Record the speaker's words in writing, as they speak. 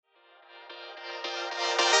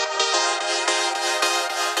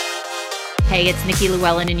Hey, it's Nikki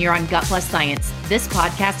Llewellyn, and you're on Gut Plus Science. This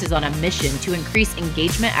podcast is on a mission to increase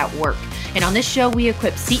engagement at work. And on this show, we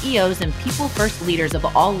equip CEOs and people-first leaders of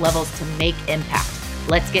all levels to make impact.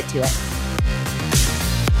 Let's get to it.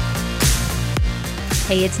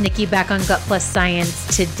 Hey, it's Nikki back on Gut Plus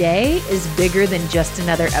Science. Today is bigger than just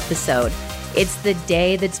another episode. It's the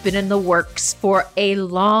day that's been in the works for a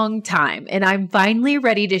long time, and I'm finally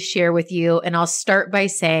ready to share with you. And I'll start by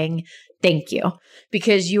saying thank you,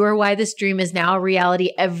 because you are why this dream is now a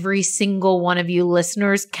reality. Every single one of you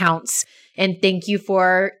listeners counts. And thank you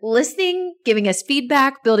for listening, giving us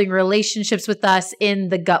feedback, building relationships with us in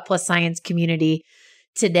the Gut Plus Science community.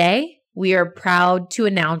 Today, we are proud to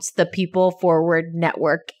announce the People Forward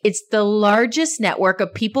Network. It's the largest network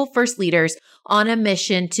of people-first leaders on a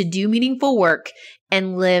mission to do meaningful work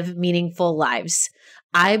and live meaningful lives.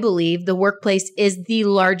 I believe the workplace is the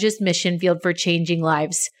largest mission field for changing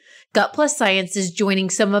lives. Gut Plus Science is joining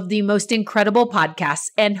some of the most incredible podcasts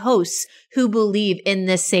and hosts who believe in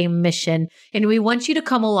this same mission, and we want you to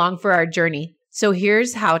come along for our journey. So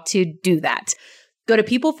here's how to do that. Go to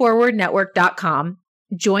peopleforwardnetwork.com,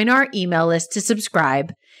 join our email list to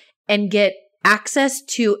subscribe, and get access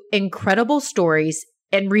to incredible stories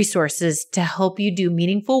and resources to help you do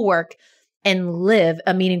meaningful work and live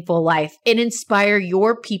a meaningful life, and inspire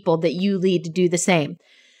your people that you lead to do the same.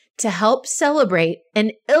 To help celebrate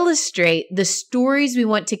and illustrate the stories we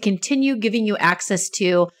want to continue giving you access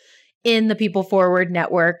to in the People Forward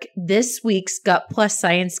Network, this week's Gut Plus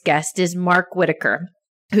Science guest is Mark Whitaker,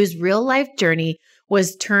 whose real life journey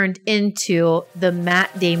was turned into the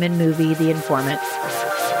Matt Damon movie, The Informant.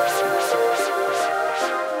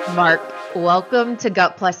 Mark, welcome to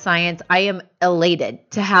Gut Plus Science. I am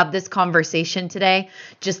elated to have this conversation today.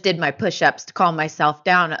 Just did my push-ups to calm myself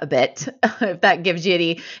down a bit, if that gives you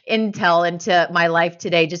any intel into my life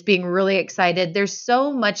today. Just being really excited. There's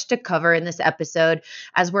so much to cover in this episode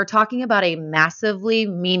as we're talking about a massively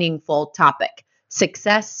meaningful topic: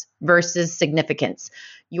 success versus significance.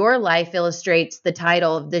 Your life illustrates the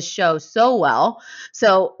title of this show so well.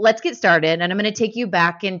 So let's get started. And I'm going to take you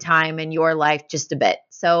back in time in your life just a bit.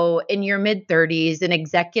 So in your mid-30s, an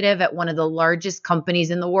executive at one of the largest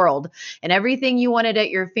companies in the world, and everything you wanted at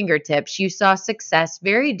your fingertips, you saw success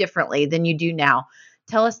very differently than you do now.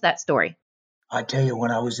 Tell us that story. I tell you,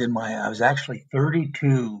 when I was actually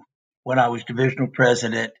 32 when I was divisional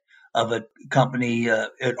president of a company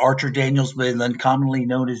at Archer Daniels Midland, commonly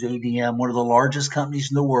known as ADM, one of the largest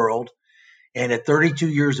companies in the world. And at 32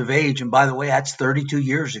 years of age, and by the way, that's 32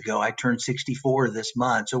 years ago. I turned 64 this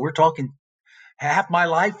month. So we're talking half my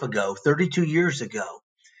life ago, 32 years ago.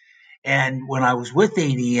 And when I was with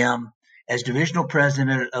ADM as divisional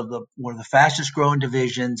president of one of the fastest growing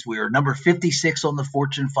divisions, we were number 56 on the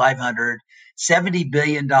Fortune 500, $70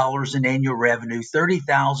 billion in annual revenue,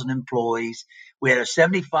 30,000 employees. We had a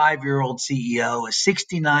 75-year-old CEO, a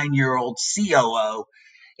 69-year-old COO,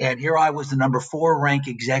 and here I was the number 4 ranked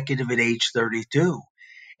executive at age 32.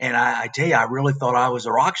 And I tell you, I really thought I was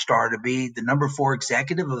a rock star to be the number 4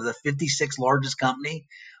 executive of the 56th largest company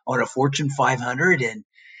on a Fortune 500.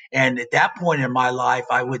 And at that point in my life,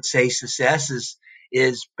 I would say success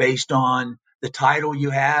is based on the title you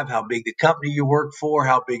have, how big the company you work for,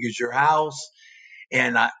 how big is your house.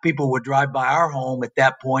 And people would drive by our home at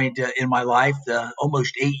that point in my life, the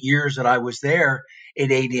almost 8 years that I was there at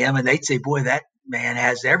ADM, and they'd say, boy, that man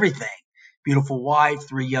has everything. Beautiful wife,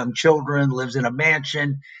 3 young children, lives in a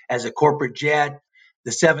mansion, has a corporate jet.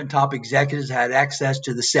 The 7 top executives had access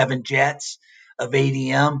to the 7 jets of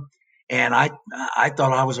ADM. And I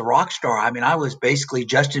thought I was a rock star. I mean, I was basically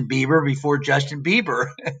Justin Bieber before Justin Bieber.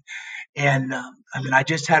 And I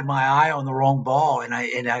just had my eye on the wrong ball, and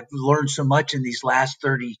I've learned so much in these last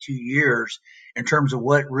 32 years in terms of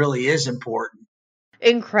what really is important.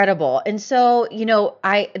 Incredible. And so,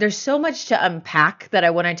 there's so much to unpack that I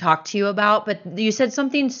want to talk to you about, but you said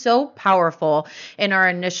something so powerful in our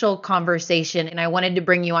initial conversation, and I wanted to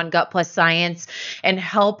bring you on Gut Plus Science and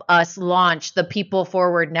help us launch the People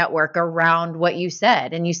Forward Network around what you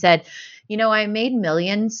said. And you said, I made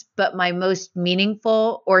millions, but my most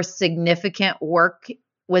meaningful or significant work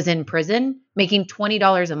was in prison, making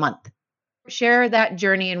 $20 a month. Share that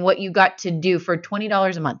journey and what you got to do for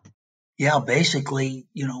 $20 a month. Yeah, basically,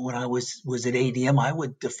 when I was at ADM, I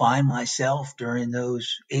would define myself during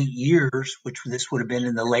those 8 years, which this would have been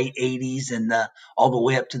in the late 80s and all the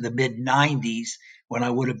way up to the mid 90s when I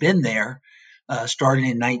would have been there, starting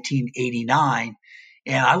in 1989.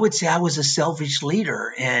 And I would say I was a selfish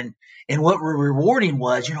leader. And what were rewarding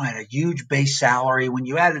was, I had a huge base salary. When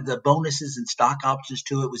you added the bonuses and stock options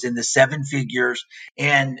to it, was in the 7 figures.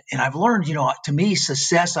 And I've learned, to me,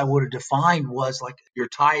 success I would have defined was like your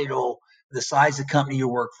title, the size of company you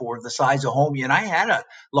work for, the size of home. And I had a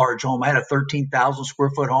large home. I had a 13,000 square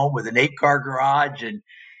foot home with an 8-car garage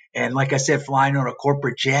and like I said, flying on a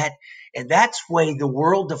corporate jet. And that's the way the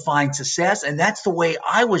world defines success. And that's the way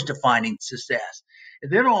I was defining success.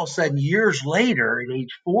 And then all of a sudden, years later, at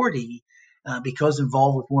age 40, because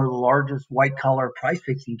involved with one of the largest white collar price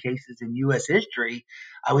fixing cases in U.S. history,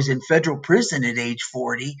 I was in federal prison at age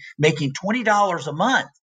 40, making $20 a month.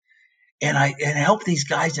 And I helped these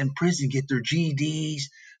guys in prison get their GEDs.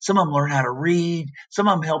 Some of them learn how to read. Some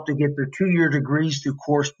of them helped to get their 2-year degrees through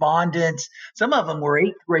correspondence. Some of them were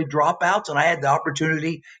 8th grade dropouts, and I had the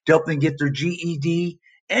opportunity to help them get their GED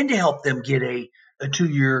and to help them get a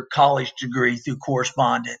 2-year college degree through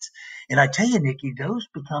correspondence. And I tell you, Nikki, those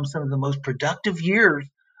become some of the most productive years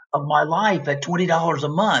of my life at $20 a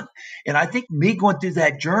month. And I think me going through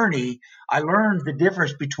that journey, I learned the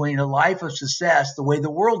difference between a life of success, the way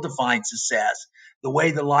the world defines success, the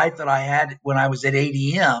way the life that I had when I was at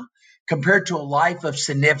ADM compared to a life of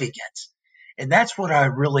significance. And that's what I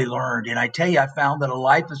really learned. And I tell you, I found that a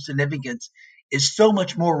life of significance is so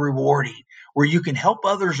much more rewarding, where you can help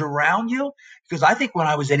others around you. Because I think when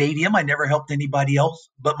I was at ADM, I never helped anybody else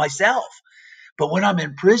but myself. But when I'm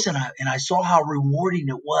in prison and I saw how rewarding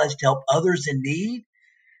it was to help others in need,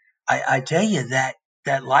 I tell you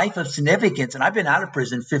that life of significance, and I've been out of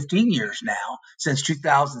prison 15 years now, since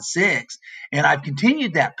 2006, and I've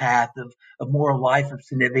continued that path of more life of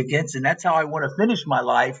significance, and that's how I want to finish my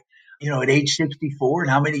life, at age 64, and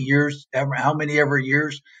how many ever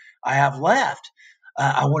years I have left.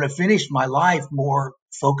 I want to finish my life more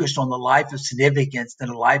focused on the life of significance than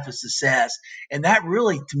a life of success. And that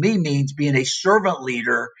really, to me, means being a servant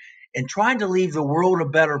leader and trying to leave the world a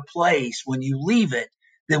better place when you leave it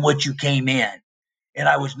than what you came in. And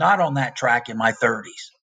I was not on that track in my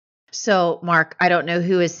 30s. So, Mark, I don't know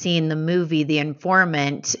who has seen the movie The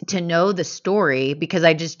Informant to know the story, because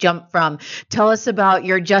I just jumped from tell us about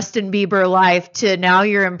your Justin Bieber life to now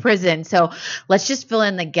you're in prison. So let's just fill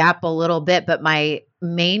in the gap a little bit. But my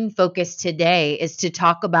main focus today is to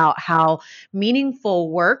talk about how meaningful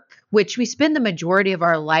work, which we spend the majority of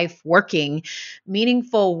our life working,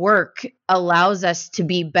 meaningful work allows us to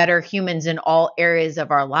be better humans in all areas of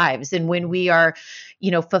our lives. And when we are,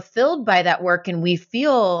 fulfilled by that work and we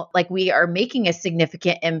feel like we are making a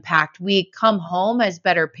significant impact, we come home as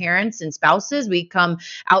better parents and spouses. We come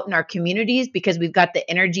out in our communities because we've got the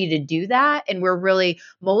energy to do that. And we're really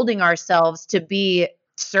molding ourselves to be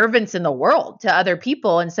servants in the world to other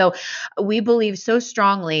people. And so we believe so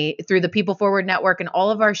strongly through the People Forward Network and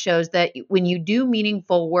all of our shows that when you do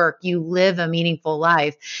meaningful work, you live a meaningful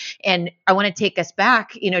life. And I want to take us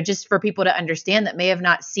back, just for people to understand that may have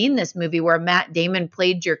not seen this movie where Matt Damon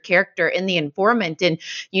played your character in The Informant. And,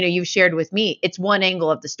 you've shared with me, it's one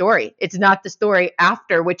angle of the story. It's not the story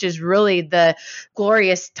after, which is really the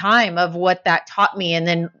glorious time of what that taught me. And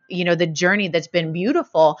then, the journey that's been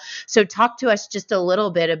beautiful. So talk to us just a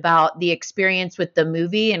little bit about the experience with the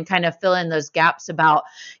movie and kind of fill in those gaps about,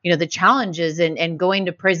 the challenges and going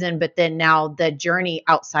to prison, but then now the journey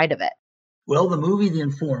outside of it. Well, the movie The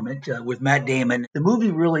Informant with Matt Damon, the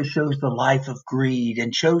movie really shows the life of greed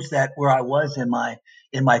and shows that where I was in my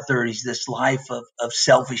 30s, this life of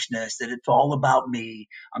selfishness, that it's all about me.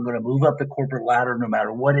 I'm going to move up the corporate ladder no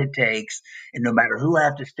matter what it takes and no matter who I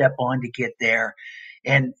have to step on to get there.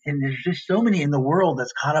 And there's just so many in the world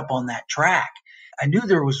that's caught up on that track. I knew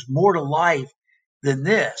there was more to life than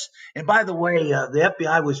this. And by the way, the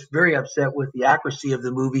FBI was very upset with the accuracy of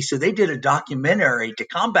the movie, so they did a documentary to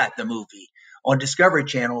combat the movie on Discovery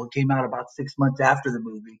Channel. It came out about 6 months after the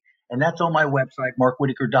movie. And that's on my website,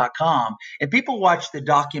 markwhitaker.com. And people watch the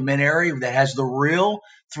documentary that has the real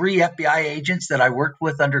 3 FBI agents that I worked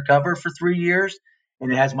with undercover for 3 years.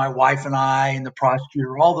 And it has my wife and I and the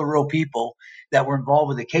prosecutor, all the real people that were involved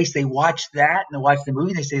with the case. They watch that and they watch the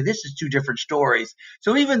movie. And they say, this is 2 different stories.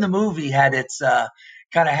 So even the movie had its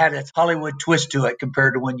had its Hollywood twist to it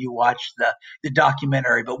compared to when you watch the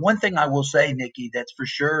documentary. But one thing I will say, Nikki, that's for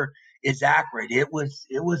sure is accurate.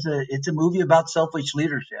 It's a movie about selfish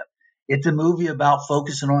leadership. It's a movie about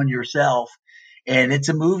focusing on yourself. And it's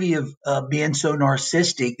a movie of being so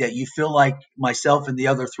narcissistic that you feel like myself and the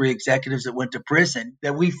other 3 executives that went to prison,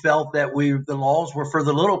 that we felt that the laws were for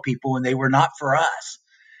the little people and they were not for us.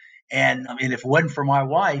 And I mean, if it wasn't for my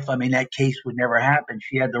wife, that case would never happen.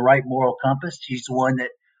 She had the right moral compass. She's the one that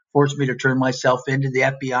forced me to turn myself into the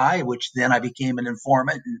FBI, which then I became an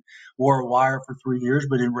informant and wore a wire for 3 years.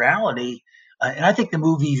 But in reality, and I think the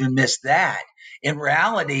movie even missed that. In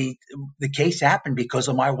reality, the case happened because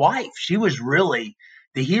of my wife. She was really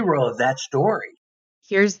the hero of that story.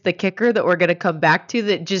 Here's the kicker that we're going to come back to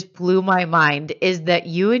that just blew my mind is that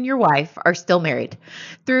you and your wife are still married.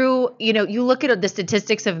 Through, you look at the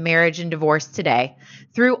statistics of marriage and divorce today,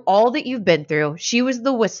 through all that you've been through, she was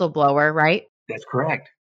the whistleblower, right? That's correct.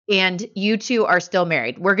 And you two are still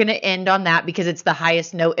married. We're going to end on that because it's the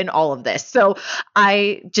highest note in all of this. So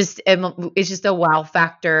it's just a wow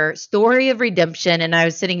factor story of redemption. And I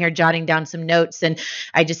was sitting here jotting down some notes and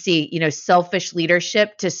I just see, selfish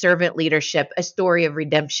leadership to servant leadership, a story of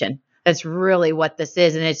redemption. That's really what this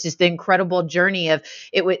is. And it's just the incredible journey of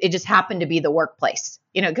it just happened to be the workplace.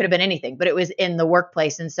 It could have been anything, but it was in the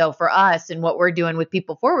workplace. And so for us and what we're doing with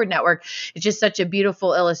People Forward Network, it's just such a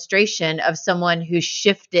beautiful illustration of someone who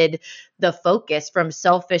shifted the focus from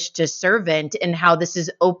selfish to servant and how this has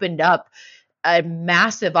opened up a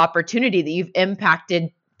massive opportunity that you've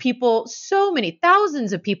impacted people, so many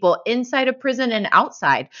thousands of people inside of prison and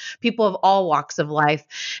outside, people of all walks of life.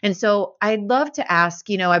 And so I'd love to ask,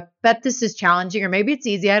 I bet this is challenging or maybe it's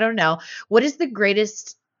easy. I don't know. What is the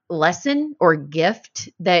greatest lesson or gift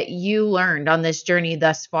that you learned on this journey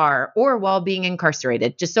thus far or while being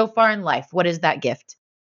incarcerated, just so far in life? What is that gift?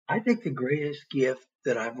 I think the greatest gift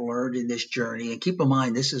that I've learned in this journey, and keep in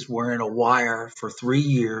mind, this is wearing a wire for 3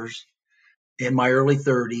 years in my early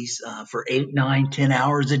 30s for 8, 9, 10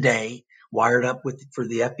 hours a day, wired up for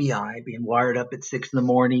the FBI, being wired up at 6 in the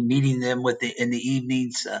morning, meeting them in the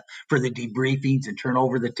evenings for the debriefings and turn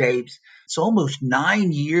over the tapes. It's almost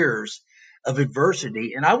 9 years of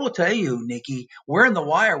adversity. And I will tell you, Nikki, wearing the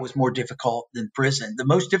wire was more difficult than prison. The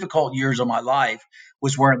most difficult years of my life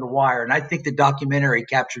was wearing the wire. And I think the documentary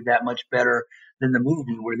captured that much better than the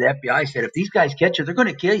movie, where the FBI said, if these guys catch you, they're going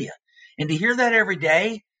to kill you. And to hear that every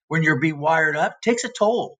day when you're being wired up takes a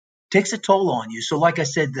toll on you. So like I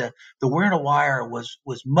said, the wearing a wire was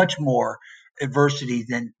much more adversity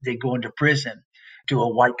than going to prison to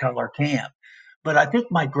a white collar camp. But I think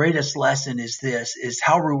my greatest lesson is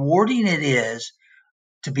how rewarding it is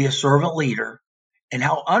to be a servant leader and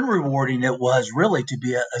how unrewarding it was really to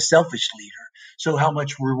be a selfish leader. So how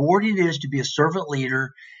much rewarding it is to be a servant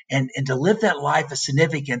leader and to live that life of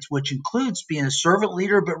significance, which includes being a servant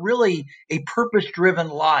leader, but really a purpose-driven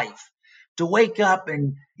life. To wake up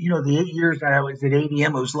and, the 8 years that I was at ADM,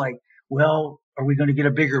 it was like, well, are we going to get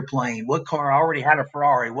a bigger plane? What car? I already had a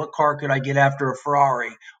Ferrari. What car could I get after a Ferrari?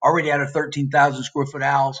 I already had a 13,000 square foot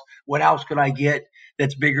house. What house could I get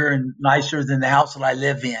that's bigger and nicer than the house that I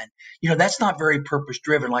live in? That's not very purpose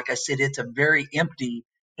driven. Like I said, it's a very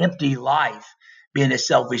empty life being a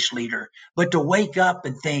selfish leader. But to wake up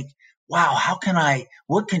and think, wow,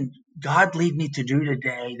 what can God lead me to do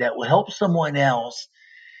today that will help someone else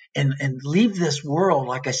and leave this world,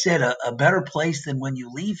 like I said, a better place than when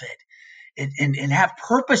you leave it. And have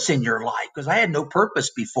purpose in your life, because I had no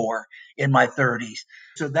purpose before in my 30s.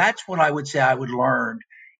 So that's what I would say I would learn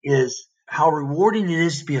is how rewarding it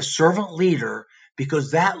is to be a servant leader,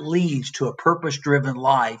 because that leads to a purpose-driven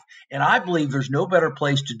life. And I believe there's no better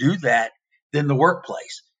place to do that than the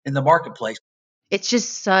workplace, in the marketplace. It's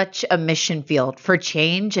just such a mission field for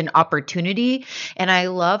change and opportunity. And I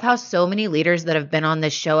love how so many leaders that have been on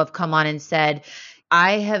this show have come on and said,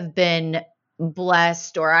 I have been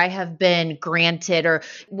blessed or I have been granted or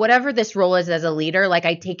whatever this role is as a leader, like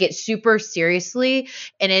I take it super seriously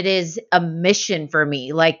and it is a mission for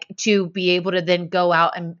me, like to be able to then go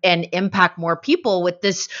out and impact more people with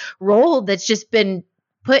this role that's just been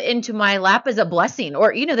put into my lap as a blessing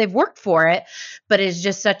or, they've worked for it, but it's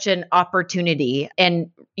just such an opportunity.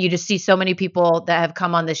 And you just see so many people that have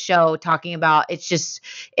come on the show talking about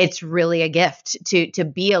it's really a gift to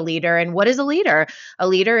be a leader. And what is a leader? A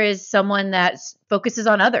leader is someone that focuses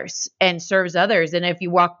on others and serves others. And if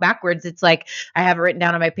you walk backwards, it's like I have it written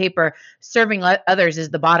down on my paper, serving others is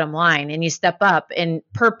the bottom line. And you step up and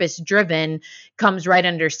purpose driven comes right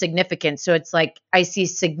under significance. So it's like I see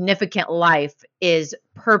significant life is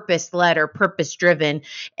purpose led or purpose driven.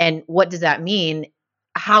 And what does that mean?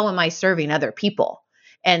 How am I serving other people?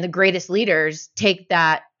 And the greatest leaders take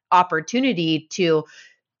that opportunity to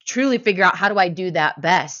truly figure out how do I do that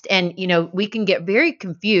best? And, we can get very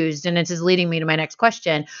confused. And this is leading me to my next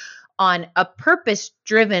question on a purpose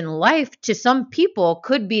driven life. To some people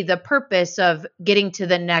could be the purpose of getting to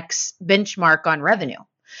the next benchmark on revenue.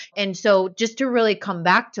 And so just to really come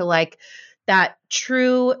back to like that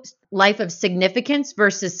true life of significance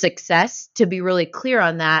versus success, to be really clear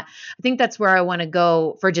on that, I think that's where I want to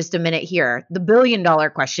go for just a minute here. The $1 billion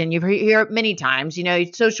question, you hear it many times,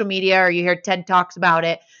 social media, or you hear TED Talks about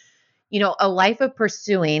it, a life of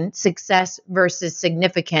pursuing success versus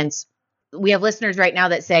significance. We have listeners right now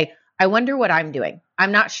that say, I wonder what I'm doing.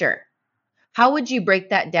 I'm not sure. How would you break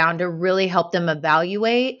that down to really help them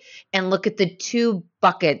evaluate and look at the two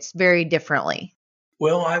buckets very differently?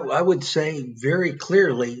 Well, I would say very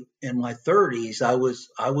clearly in my 30s, I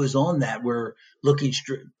was on that where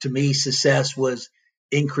to me, success was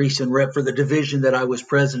increase in rev for the division that I was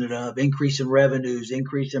president of, increase in revenues,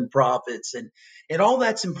 increase in profits, and all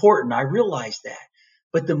that's important. I realize that.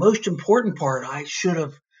 But the most important part I should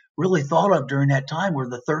have really thought of during that time were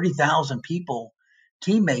the 30,000 people,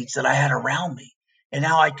 teammates that I had around me, and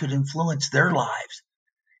how I could influence their lives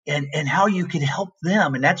and how you can help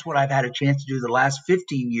them. And that's what I've had a chance to do the last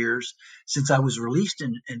 15 years since I was released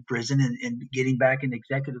in prison and getting back in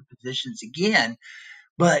executive positions again.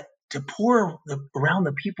 But to around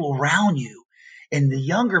the people around you and the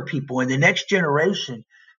younger people and the next generation,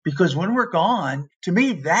 because when we're gone, to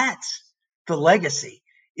me, that's the legacy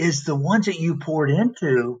is the ones that you poured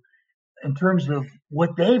into in terms of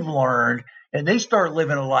what they've learned, and they start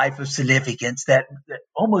living a life of significance that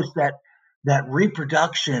almost that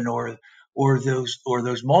reproduction or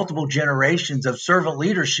those multiple generations of servant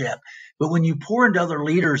leadership. But when you pour into other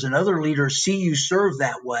leaders and other leaders see you serve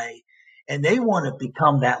that way, and they want to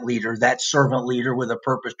become that leader, that servant leader with a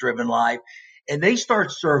purpose driven life, and they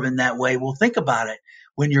start serving that way, well, think about it.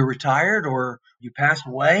 When you're retired or you pass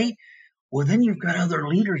away, well, then you've got other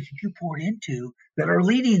leaders that you poured into that are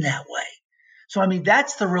leading that way. So, I mean,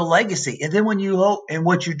 that's the real legacy. And then when you hope, and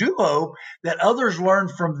what you do hope, that others learn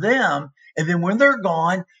from them. And then when they're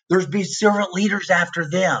gone, there's be servant leaders after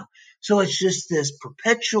them. So it's just this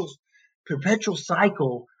perpetual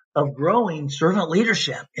cycle of growing servant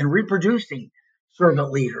leadership and reproducing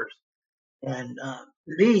servant leaders. And to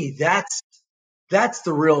me, that's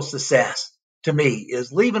the real success to me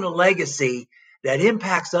is leaving a legacy that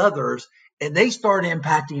impacts others and they start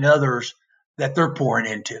impacting others that they're pouring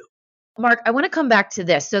into. Mark, I want to come back to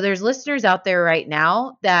this. So there's listeners out there right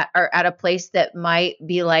now that are at a place that might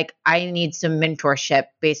be like, I need some mentorship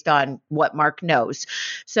based on what Mark knows.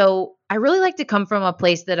 So I really like to come from a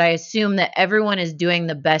place that I assume that everyone is doing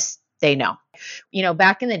the best they know.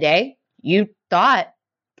 Back in the day, you thought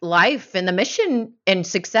life and the mission and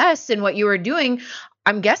success and what you were doing,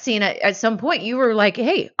 I'm guessing at some point you were like,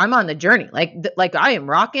 hey, I'm on the journey. Like I am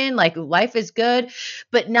rocking, like life is good,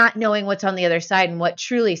 but not knowing what's on the other side and what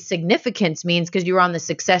truly significance means because you were on the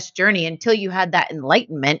success journey until you had that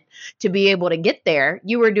enlightenment to be able to get there.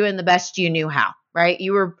 You were doing the best you knew how. Right.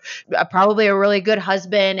 You were probably a really good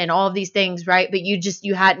husband and all of these things. Right. But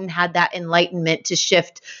you hadn't had that enlightenment to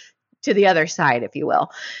shift to the other side, if you will.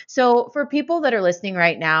 So for people that are listening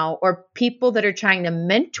right now, or people that are trying to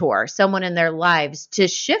mentor someone in their lives to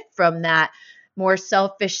shift from that more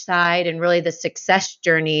selfish side and really the success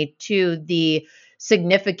journey to the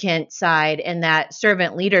significant side and that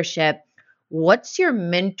servant leadership, what's your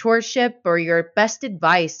mentorship or your best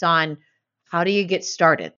advice on how do you get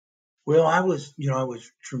started? Well, I was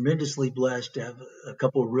tremendously blessed to have a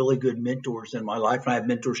couple of really good mentors in my life. And I have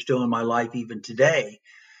mentors still in my life even today.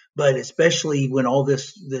 But especially when all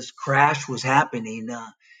this crash was happening at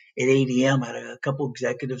ADM, I had a couple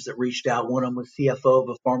executives that reached out. One of them was CFO of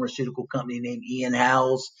a pharmaceutical company named Ian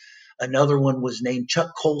Howes. Another one was named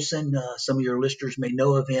Chuck Colson. Some of your listeners may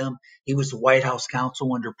know of him. He was the White House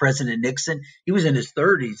counsel under President Nixon. He was in his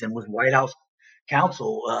 30s and was White House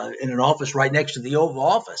counsel in an office right next to the Oval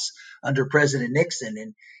Office under President Nixon.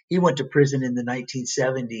 And he went to prison in the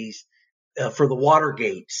 1970s for the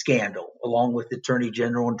Watergate scandal, along with the Attorney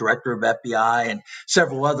General and Director of FBI and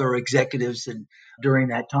several other executives and during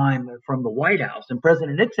that time from the White House. And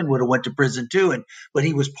President Nixon would have went to prison too, but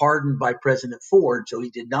he was pardoned by President Ford, so he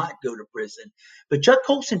did not go to prison. But Chuck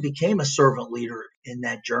Colson became a servant leader in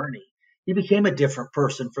that journey. He became a different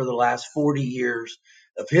person for the last 40 years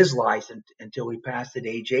of his life until he passed at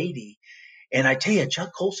age 80. And I tell you,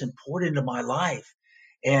 Chuck Colson poured into my life.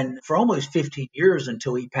 And for almost 15 years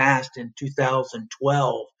until he passed in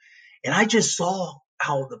 2012. And I just saw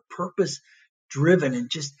how the purpose driven and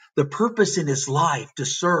just the purpose in his life to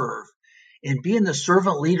serve and being the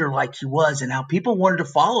servant leader like he was and how people wanted to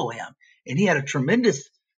follow him. And he had a tremendous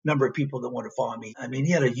number of people that wanted to follow me. I mean,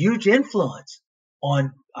 he had a huge influence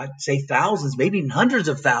on, I'd say thousands, maybe even hundreds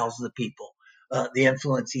of thousands of people, the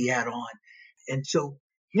influence he had on. And so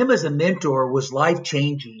him as a mentor was life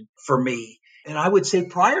changing for me. And I would say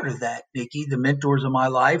prior to that, Nikki, the mentors of my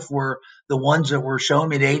life were the ones that were showing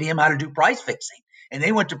me at ADM how to do price fixing. And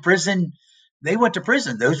they went to prison.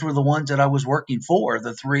 Those were the ones that I was working for,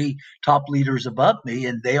 the three top leaders above me,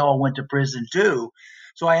 and they all went to prison too.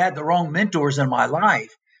 So I had the wrong mentors in my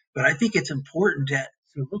life. But I think it's important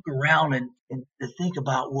to look around and to think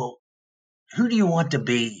about, well, who do you want to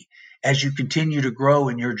be as you continue to grow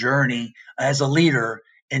in your journey as a leader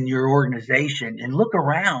in your organization and look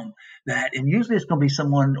around that. And usually it's going to be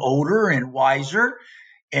someone older and wiser.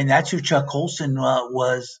 And that's who Chuck Colson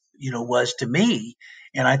was to me.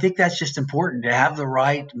 And I think that's just important to have the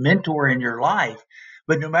right mentor in your life.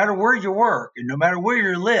 But no matter where you work and no matter where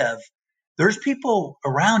you live, there's people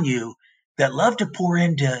around you that love to pour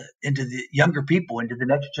into the younger people, into the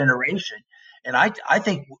next generation. And I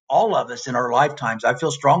think all of us in our lifetimes, I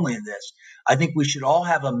feel strongly in this. I think we should all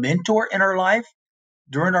have a mentor in our life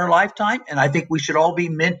during our lifetime. And I think we should all be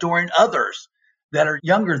mentoring others that are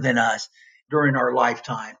younger than us during our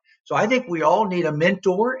lifetime. So I think we all need a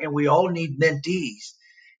mentor and we all need mentees.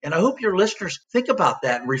 And I hope your listeners think about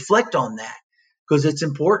that and reflect on that because it's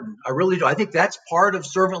important. I really do. I think that's part of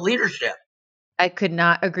servant leadership. I could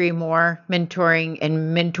not agree more. Mentoring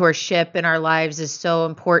and mentorship in our lives is so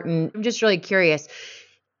important. I'm just really curious.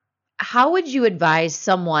 How would you advise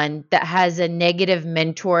someone that has a negative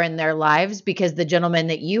mentor in their lives? Because the gentleman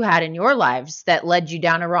that you had in your lives that led you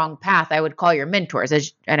down a wrong path, I would call your mentors.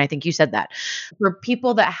 And I think you said that. For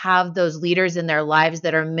people that have those leaders in their lives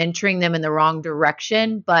that are mentoring them in the wrong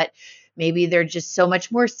direction, but maybe they're just so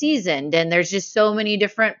much more seasoned and there's just so many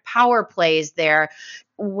different power plays there.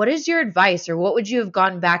 What is your advice, or what would you have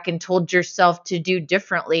gone back and told yourself to do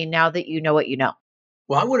differently now that you know what you know?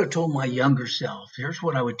 Well, I would have told my younger self. Here's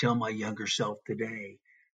what I would tell my younger self today,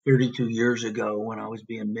 32 years ago, when I was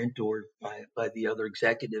being mentored by the other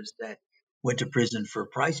executives that went to prison for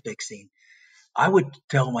price fixing. I would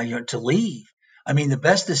tell my to leave. I mean, the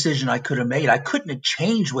best decision I could have made, I couldn't have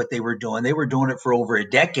changed what they were doing. They were doing it for over a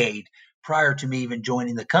decade prior to me even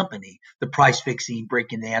joining the company. The price fixing,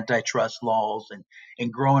 breaking the antitrust laws,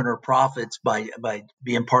 and growing our profits by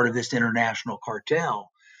being part of this international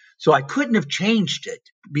cartel. So I couldn't have changed it,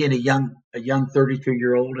 being a young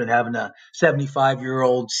 33-year-old and having a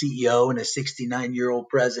 75-year-old CEO and a 69-year-old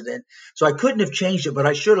president. So I couldn't have changed it, but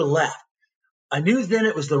I should have left. I knew then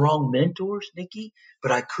it was the wrong mentors, Nikki,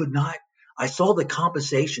 but I could not. I saw the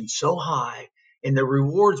compensation so high and the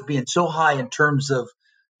rewards being so high in terms of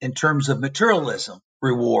materialistic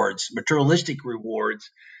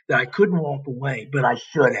rewards that I couldn't walk away, but I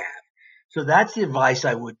should have. So that's the advice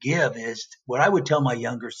I would give is what I would tell my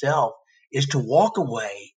younger self is to walk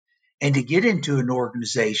away and to get into an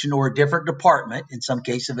organization or a different department. In some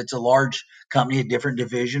case, if it's a large company, a different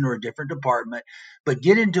division or a different department, but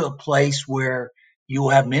get into a place where you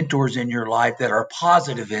will have mentors in your life that are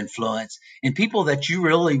positive influence and people that you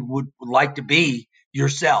really would like to be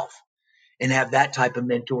yourself and have that type of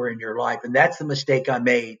mentor in your life. And that's the mistake I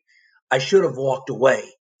made. I should have walked away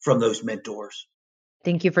from those mentors.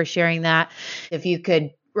 Thank you for sharing that. If you could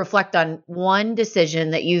reflect on one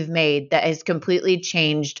decision that you've made that has completely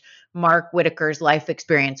changed Mark Whitaker's life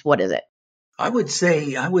experience, what is it? I would say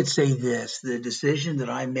this, the decision that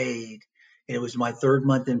I made, and it was my third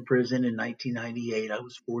month in prison in 1998. I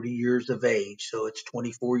was 40 years of age, so it's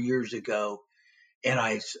 24 years ago, and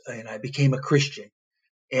I became a Christian.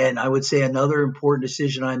 And I would say another important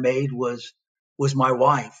decision I made was my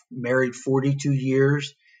wife, married 42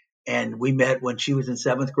 years, and we met when she was in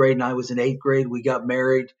seventh grade and I was in eighth grade. We got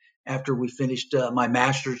married after we finished my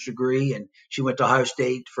master's degree, and she went to Ohio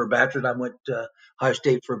State for a bachelor's. I went to Ohio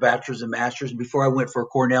State for a bachelor's and master's. And before I went for a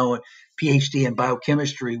Cornell and PhD in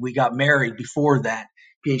biochemistry, we got married before that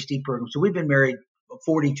PhD program. So we've been married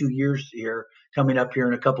 42 years here, coming up here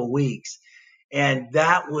in a couple of weeks. And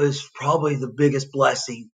that was probably the biggest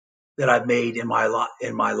blessing that I've made in my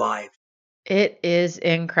life. It is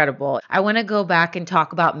incredible. I want to go back and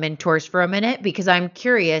talk about mentors for a minute because I'm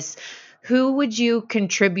curious, who would you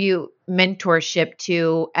contribute mentorship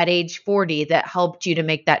to at age 40 that helped you to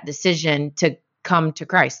make that decision to come to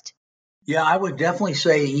Christ? Yeah, I would definitely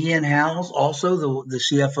say Ian Howes, also the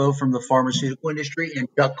CFO from the pharmaceutical industry, and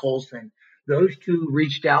Chuck Colson. Those two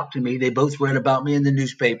reached out to me. They both read about me in the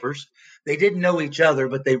newspapers. They didn't know each other,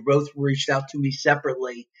 but they both reached out to me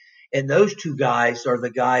separately. And those two guys are the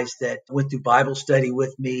guys that went through Bible study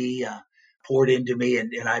with me, poured into me,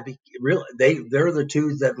 and really they're the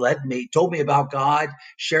two that led me, told me about God,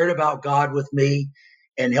 shared about God with me,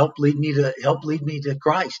 and helped lead me to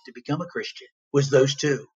Christ to become a Christian. Was those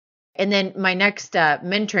two. And then my next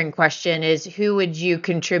mentoring question is, who would you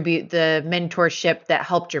contribute the mentorship that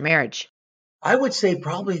helped your marriage? I would say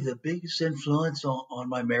probably the biggest influence on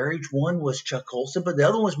my marriage, one was Chuck Colson, but the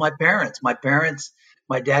other one was my parents.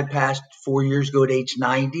 My dad passed 4 years ago at age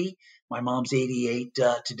 90. My mom's 88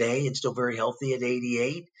 today and still very healthy at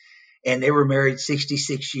 88. And they were married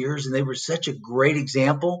 66 years, and they were such a great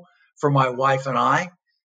example for my wife and I.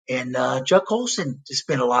 And Chuck Colson just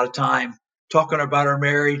spent a lot of time talking about our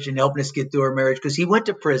marriage and helping us get through our marriage because he went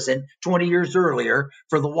to prison 20 years earlier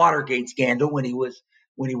for the Watergate scandal when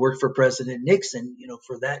when he worked for President Nixon,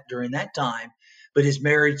 for that during that time. But his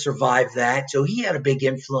marriage survived that. So he had a big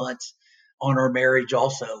influence on our marriage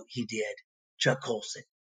also. He did, Chuck Colson.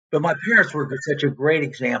 But my parents were such a great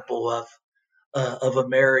example of a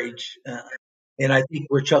marriage. And I think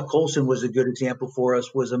where Chuck Colson was a good example for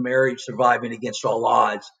us was a marriage surviving against all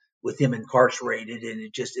odds with him incarcerated. And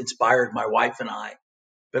it just inspired my wife and I.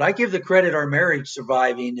 But I give the credit our marriage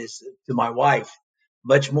surviving is to my wife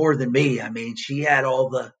much more than me. I mean, she had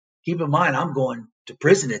keep in mind, I'm going to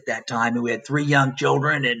prison at that time, and we had 3 young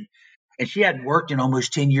children, and she hadn't worked in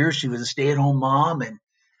almost 10 years. She was a stay-at-home mom, and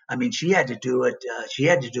I mean, she had to do it. She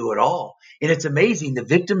had to do it all. And it's amazing, the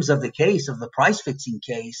victims of the price fixing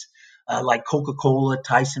case, like Coca-Cola,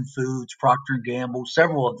 Tyson Foods, Procter and Gamble,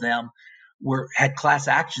 several of them had class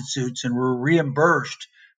action suits and were reimbursed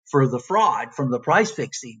for the fraud from the price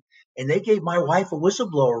fixing. And they gave my wife a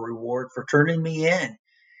whistleblower reward for turning me in.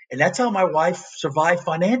 And that's how my wife survived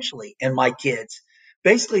financially, and my kids.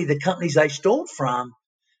 Basically, the companies I stole from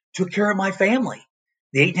took care of my family.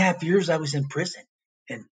 The 8.5 years I was in prison.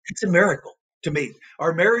 And it's a miracle to me.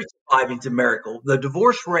 Our marriage surviving is a miracle. The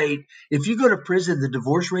divorce rate, if you go to prison, the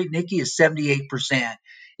divorce rate, Nikki, is 78%.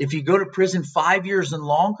 If you go to prison 5 years and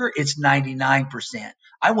longer, it's 99%.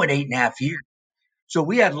 I went 8.5 years. So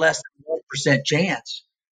we had less than 1% chance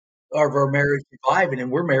of our marriage surviving,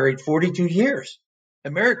 and we're married 42 years. A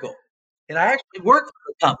miracle. And I actually work for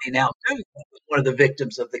the company now, too, one of the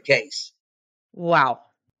victims of the case. Wow.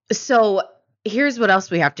 So here's what else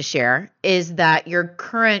we have to share is that your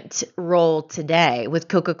current role today with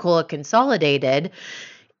Coca-Cola Consolidated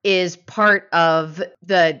is part of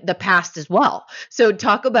the past as well. So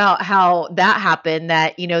talk about how that happened,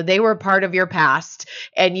 that, they were part of your past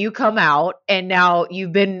and you come out and now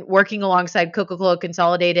you've been working alongside Coca-Cola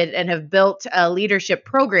Consolidated and have built a leadership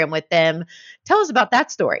program with them. Tell us about that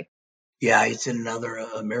story. Yeah, it's another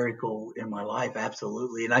miracle in my life,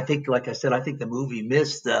 absolutely. And I think, like I said, I think the movie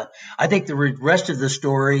missed I think the rest of the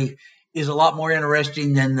story is a lot more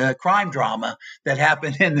interesting than the crime drama that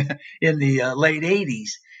happened in the late 80s.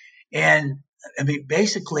 And I mean,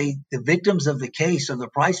 basically, the victims of the case of the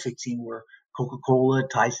price fixing were Coca-Cola,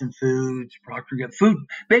 Tyson Foods, Procter & Gamble,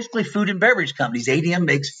 basically food and beverage companies. ADM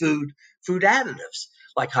makes food additives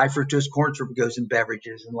like high fructose corn syrup goes in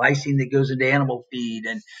beverages, and lysine that goes into animal feed,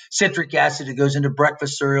 and citric acid that goes into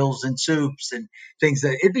breakfast cereals and soups and things.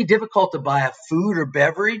 That it'd be difficult to buy a food or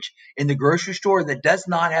beverage in the grocery store that does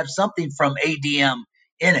not have something from ADM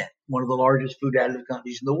in it, one of the largest food additive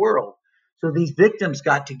companies in the world. So these victims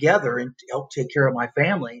got together and helped take care of my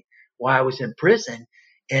family while I was in prison.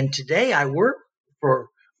 And today I work for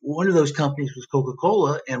one of those companies was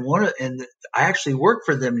Coca-Cola, and I actually work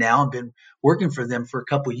for them now. I've been working for them for a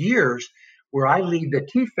couple of years, where I lead the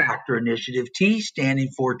T Factor initiative, T standing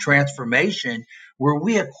for transformation, where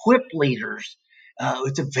we equip leaders.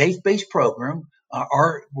 It's a faith-based program.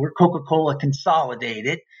 We're Coca-Cola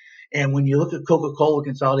Consolidated. And when you look at Coca-Cola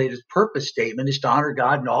Consolidated's purpose statement, it's to honor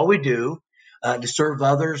God in all we do, to serve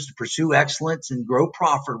others, to pursue excellence and grow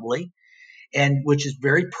profitably, and which is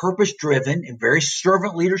very purpose driven and very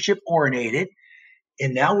servant leadership oriented.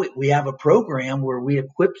 And now we have a program where we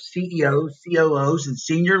equip CEOs, COOs, and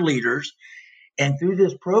senior leaders. And through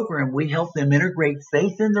this program, we help them integrate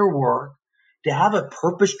faith in their work to have a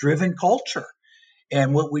purpose driven culture.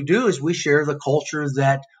 And what we do is we share the culture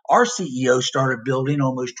that our CEO started building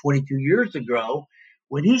almost 22 years ago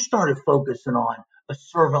when he started focusing on a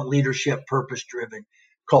servant leadership, purpose driven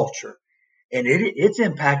culture. And it's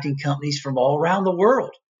impacting companies from all around the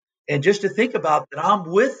world. And just to think about that,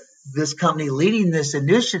 I'm with this company leading this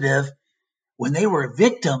initiative when they were a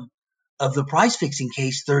victim of the price fixing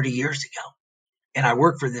case 30 years ago. And I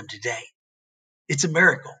work for them today. It's a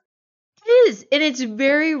miracle. It is. And it's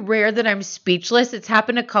very rare that I'm speechless. It's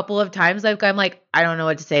happened a couple of times. I'm like, I don't know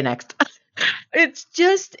what to say next. It's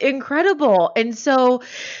just incredible. And so,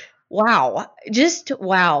 wow, just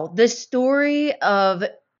wow. The story of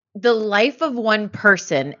the life of one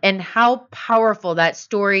person and how powerful that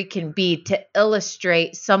story can be to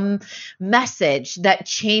illustrate some message that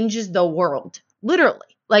changes the world, literally.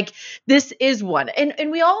 Like this is one.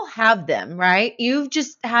 And we all have them, right? You've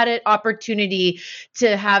just had an opportunity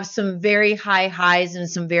to have some very high highs and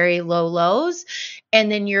some very low lows. And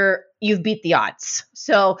then you've beat the odds.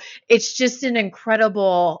 So it's just an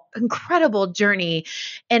incredible, incredible journey.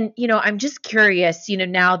 And, I'm just curious,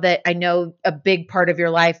 now that I know a big part of your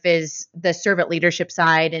life is the servant leadership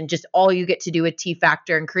side and just all you get to do with T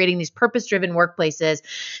Factor and creating these purpose-driven workplaces.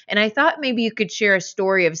 And I thought maybe you could share a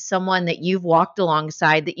story of someone that you've walked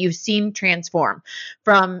alongside that you've seen transform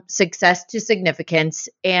from success to significance,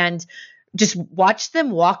 and just watched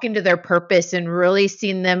them walk into their purpose and really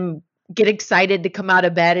seen them get excited to come out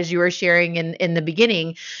of bed, as you were sharing in the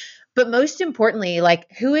beginning. But most importantly, like,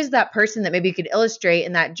 who is that person that maybe you could illustrate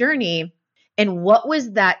in that journey? And what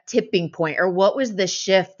was that tipping point, or what was the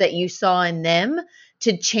shift that you saw in them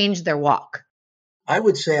to change their walk? I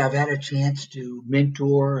would say I've had a chance to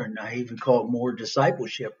mentor, and I even call it more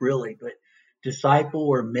discipleship, really, but disciple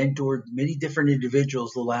or mentor many different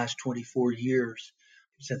individuals the last 24 years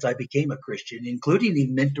since I became a Christian, including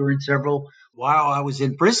even mentoring several while I was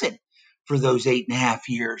in prison for those 8.5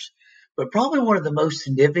 years. But probably one of the most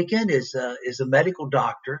significant is a medical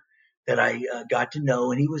doctor that I got to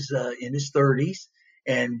know, and he was in his 30s,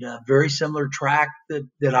 and very similar track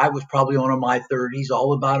that I was probably on in my 30s,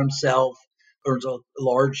 all about himself, earns a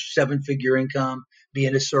large 7-figure income,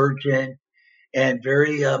 being a surgeon, and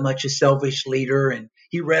very much a selfish leader. And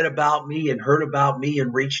he read about me and heard about me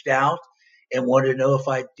and reached out and wanted to know if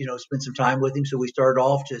I, spend some time with him. So we started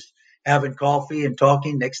off just having coffee and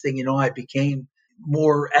talking. Next thing you know, I became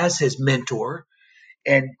more as his mentor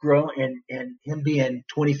and grow. And him being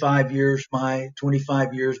 25 years my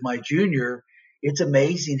junior. It's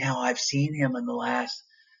amazing how I've seen him in the last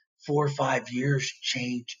 4 or 5 years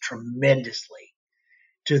change tremendously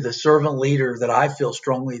to the servant leader that I feel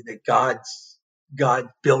strongly that God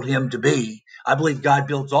built him to be. I believe God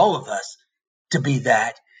builds all of us to be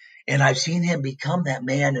that. And I've seen him become that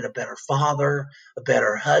man and a better father, a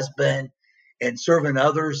better husband, and serving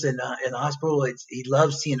others in the hospital. He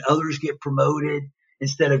loves seeing others get promoted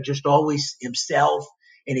instead of just always himself.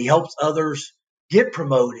 And he helps others get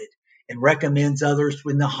promoted and recommends others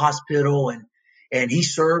in the hospital. And he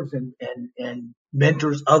serves and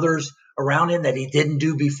mentors others around him that he didn't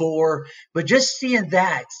do before. But just seeing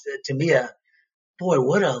that, to me, boy,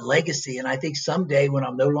 what a legacy. And I think someday when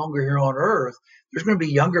I'm no longer here on earth, there's going to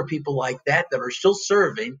be younger people like that are still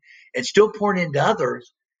serving and still pouring into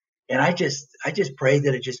others. And I just pray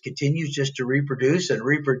that it just continues just to reproduce and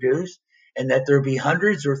reproduce, and that there be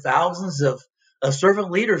hundreds or thousands of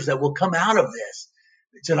servant leaders that will come out of this.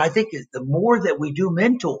 So, and I think the more that we do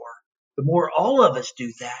mentor, the more all of us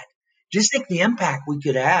do that. Just think the impact we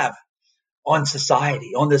could have on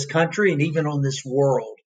society, on this country, and even on this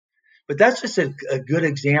world. But that's just a good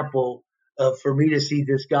example of, for me to see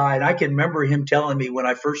this guy. And I can remember him telling me when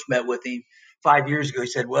I first met with him 5 years ago, he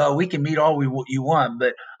said, well, we can meet all you want,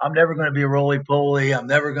 but I'm never going to be a roly-poly. I'm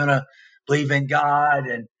never going to believe in God.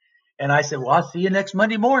 And I said, well, I'll see you next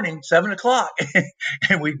Monday morning, 7 o'clock.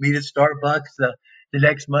 And we'd meet at Starbucks the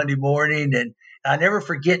next Monday morning. And I never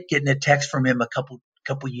forget getting a text from him a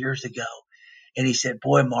couple years ago. And he said,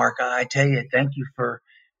 boy, Mark, I tell you, thank you for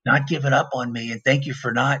not giving up on me. And thank you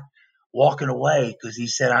for not walking away. Because he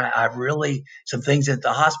said, I've really, some things at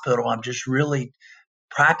the hospital, I'm just really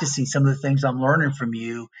practicing some of the things I'm learning from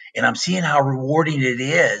you. And I'm seeing how rewarding it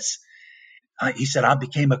is. He said, I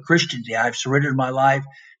became a Christian today. I've surrendered my life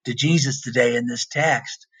to Jesus today in this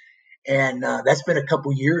text. And that's been a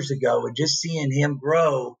couple years ago. And just seeing him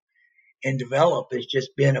grow and develop has just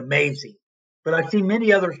been amazing. But I've seen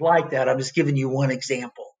many others like that. I'm just giving you one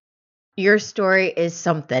example. Your story is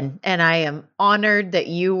something, and I am honored that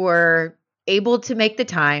you were able to make the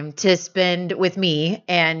time to spend with me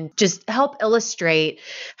and just help illustrate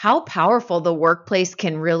how powerful the workplace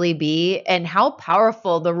can really be, and how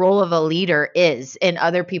powerful the role of a leader is in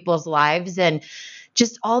other people's lives, and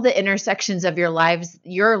just all the intersections of your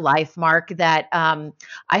life, Mark, that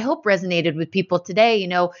I hope resonated with people today.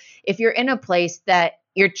 If you're in a place that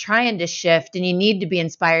you're trying to shift and you need to be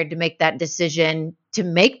inspired to make that decision to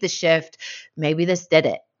make the shift, maybe this did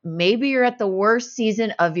it. Maybe you're at the worst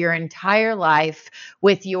season of your entire life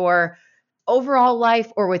with your overall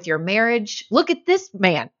life or with your marriage. Look at this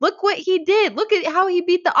man. Look what he did. Look at how he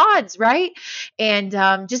beat the odds, right? And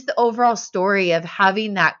just the overall story of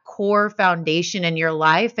having that core foundation in your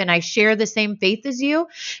life. And I share the same faith as you.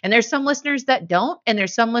 And there's some listeners that don't, and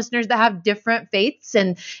there's some listeners that have different faiths,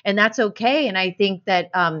 and that's okay. And I think that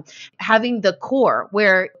having the core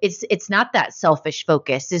where it's not that selfish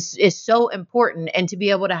focus is so important, and to be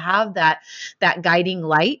able to have that guiding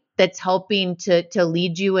light that's helping to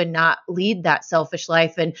lead you and not lead that selfish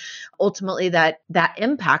life. And ultimately that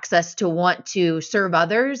impacts us to want to serve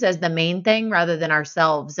others as the main thing rather than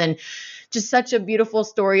ourselves. And just such a beautiful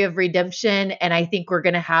story of redemption. And I think we're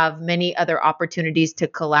going to have many other opportunities to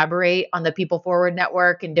collaborate on the People Forward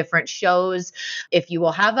Network and different shows if you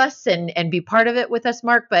will have us and be part of it with us,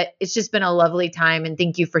 Mark. But it's just been a lovely time. And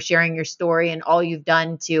thank you for sharing your story and all you've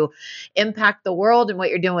done to impact the world and what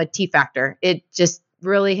you're doing with T Factor. It just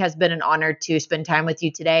really has been an honor to spend time with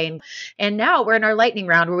you today. And now we're in our lightning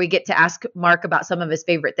round where we get to ask Mark about some of his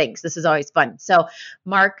favorite things. This is always fun. So,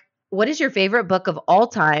 Mark, what is your favorite book of all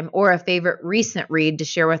time or a favorite recent read to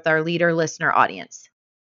share with our leader listener audience?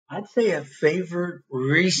 I'd say a favorite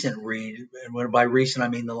recent read, and by recent I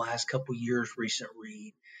mean the last couple years recent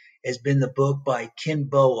read, has been the book by Ken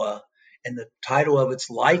Boa, and the title of it's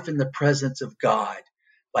Life in the Presence of God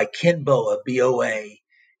by Ken Boa, B-O-A.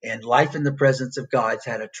 And Life in the Presence of God's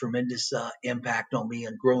had a tremendous impact on me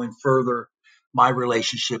and growing further my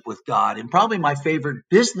relationship with God. And probably my favorite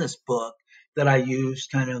business book that I use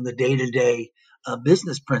kind of in the day-to-day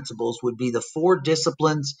business principles would be The Four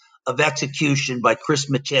Disciplines of Execution by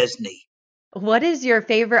Chris McChesney. What is your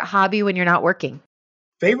favorite hobby when you're not working?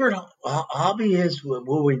 Favorite hobby is,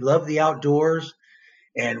 well, we love the outdoors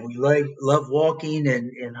and we love walking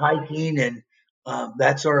and hiking, and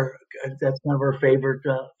that's kind of our favorite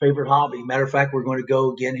hobby. Matter of fact, we're going to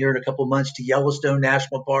go again here in a couple of months to Yellowstone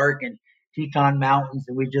National Park and Teton Mountains,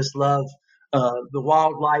 and we just love the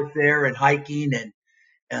wildlife there and hiking,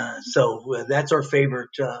 and so that's our favorite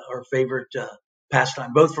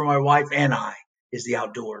pastime, both for my wife and I, is the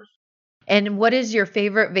outdoors. And what is your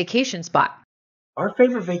favorite vacation spot? Our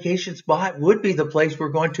favorite vacation spot would be the place we're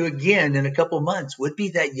going to again in a couple of months, would be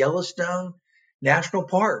that Yellowstone National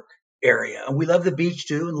Park area. And we love the beach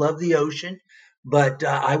too and love the ocean. But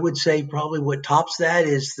I would say probably what tops that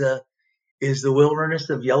is the wilderness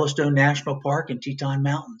of Yellowstone National Park and Teton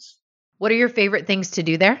Mountains. What are your favorite things to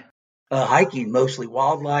do there? Hiking, mostly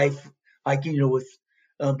wildlife, hiking, with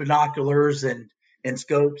binoculars and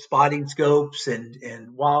scopes, spotting scopes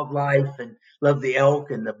and wildlife, and love the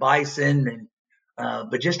elk and the bison, and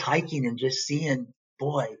but just hiking and just seeing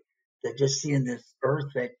this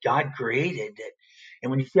earth that God created.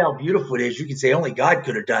 And when you see how beautiful it is, you can say only God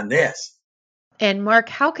could have done this. And Mark,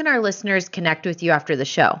 how can our listeners connect with you after the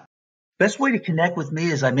show? Best way to connect with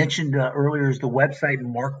me, as I mentioned earlier, is the website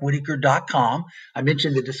markwhitaker.com. I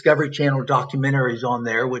mentioned the Discovery Channel documentaries on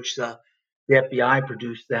there, which the FBI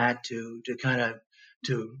produced that to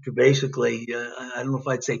basically, I don't know if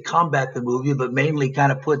I'd say combat the movie, but mainly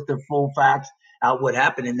kind of put the full facts out what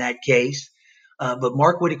happened in that case. But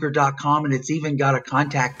markwhitaker.com, and it's even got a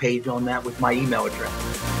contact page on that with my email address.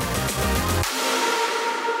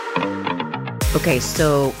 Okay,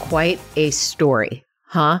 so quite a story,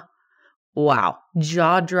 huh? Wow.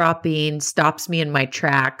 Jaw-dropping, stops me in my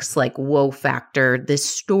tracks, like whoa factor. This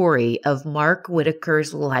story of Mark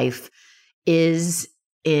Whitaker's life is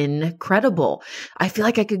incredible. I feel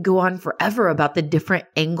like I could go on forever about the different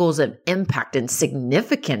angles of impact and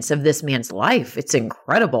significance of this man's life. It's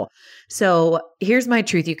incredible. So here's my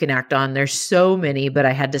truth you can act on. There's so many, but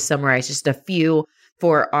I had to summarize just a few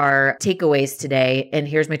for our takeaways today. And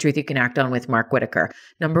here's my truth you can act on with Mark Whitaker.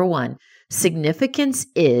 Number one, significance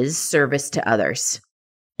is service to others.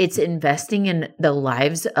 It's investing in the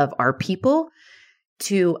lives of our people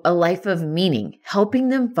to a life of meaning, helping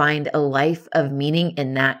them find a life of meaning,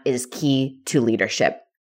 and that is key to leadership.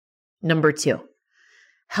 Number two,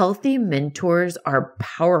 healthy mentors are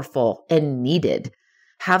powerful and needed.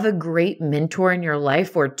 Have a great mentor in your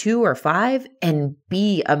life, or 2 or 5, and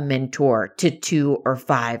be a mentor to 2 or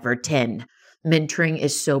 5 or 10. Mentoring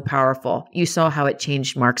is so powerful. You saw how it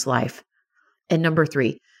changed Mark's life. And number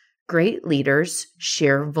 3, great leaders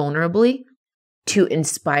share vulnerably to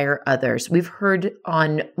inspire others. We've heard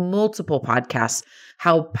on multiple podcasts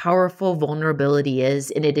how powerful vulnerability is,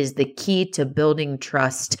 and it is the key to building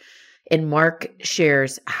trust. And Mark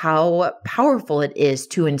shares how powerful it is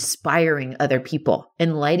to inspiring other people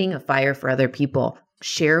and lighting a fire for other people.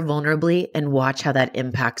 Share vulnerably and watch how that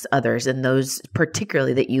impacts others, and those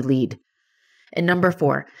particularly that you lead. And number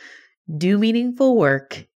 4, do meaningful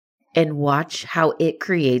work and watch how it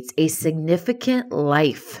creates a significant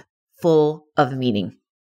life full of meaning.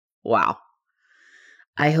 Wow.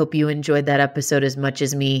 I hope you enjoyed that episode as much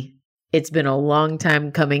as me. It's been a long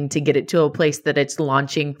time coming to get it to a place that it's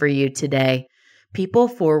launching for you today. People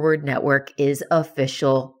Forward Network is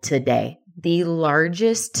official today. The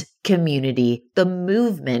largest community, the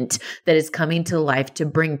movement that is coming to life to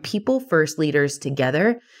bring people first leaders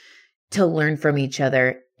together to learn from each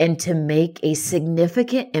other and to make a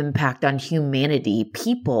significant impact on humanity,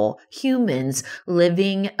 people, humans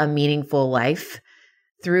living a meaningful life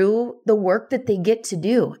through the work that they get to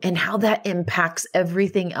do and how that impacts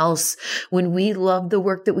everything else. When we love the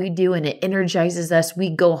work that we do and it energizes us,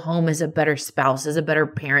 we go home as a better spouse, as a better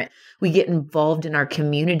parent. We get involved in our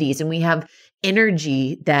communities and we have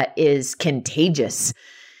energy that is contagious.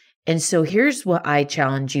 And so here's what I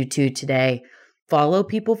challenge you to today. Follow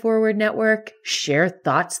People Forward Network, share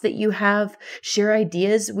thoughts that you have, share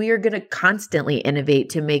ideas. We are going to constantly innovate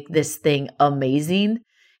to make this thing amazing.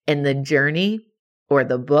 And the journey or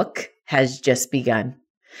the book has just begun.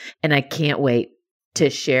 And I can't wait. to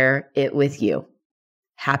share it with you.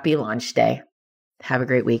 Happy launch day. Have a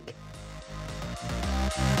great week.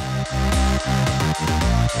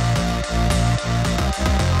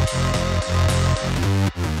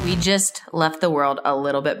 We just left the world a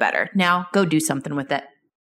little bit better. Now go do something with it.